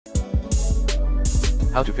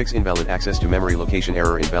How to fix invalid access to memory location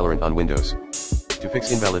error in Valorant on Windows. To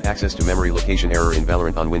fix invalid access to memory location error in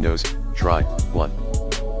Valorant on Windows, try 1.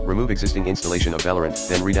 Remove existing installation of Valorant,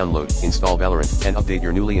 then re-download, install Valorant, and update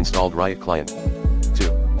your newly installed Riot client.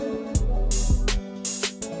 2.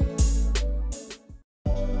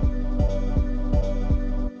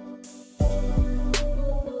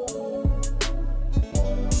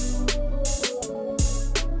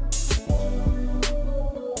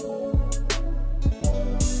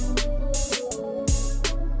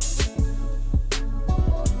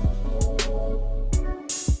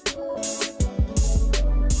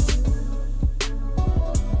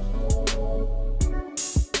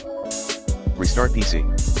 Restart PC.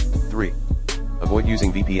 3. Avoid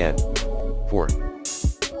using VPN. 4.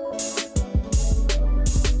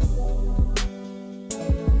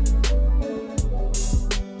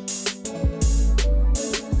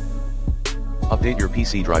 Update your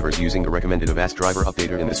PC drivers using the recommended Avast driver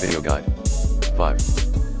updater in this video guide. 5.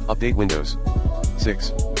 Update Windows.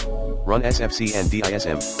 6. Run sfc and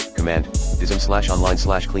dism command,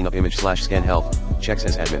 dism/online/cleanup image/scan health, checks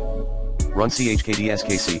as admin. Run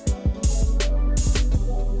chkdskc.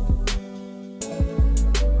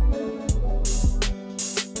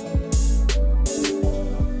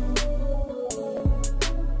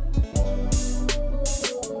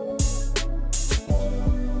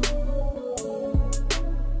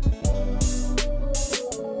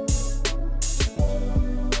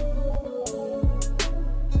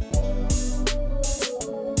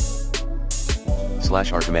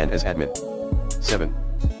 /r command as admin. 7.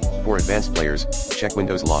 For advanced players, check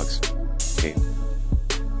Windows logs. 8.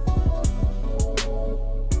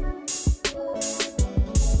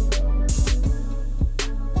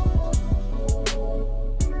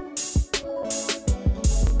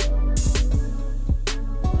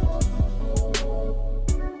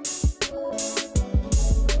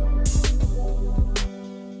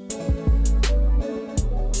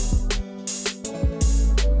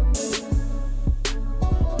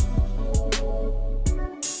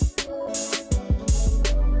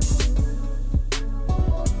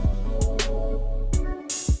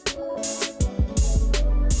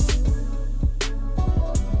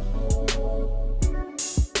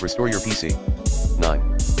 Restore your PC.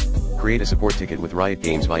 9. Create a support ticket with Riot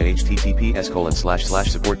Games via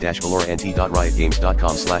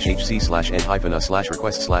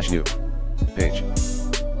https://support-valorant.riotgames.com/hc/n-a/request/new page.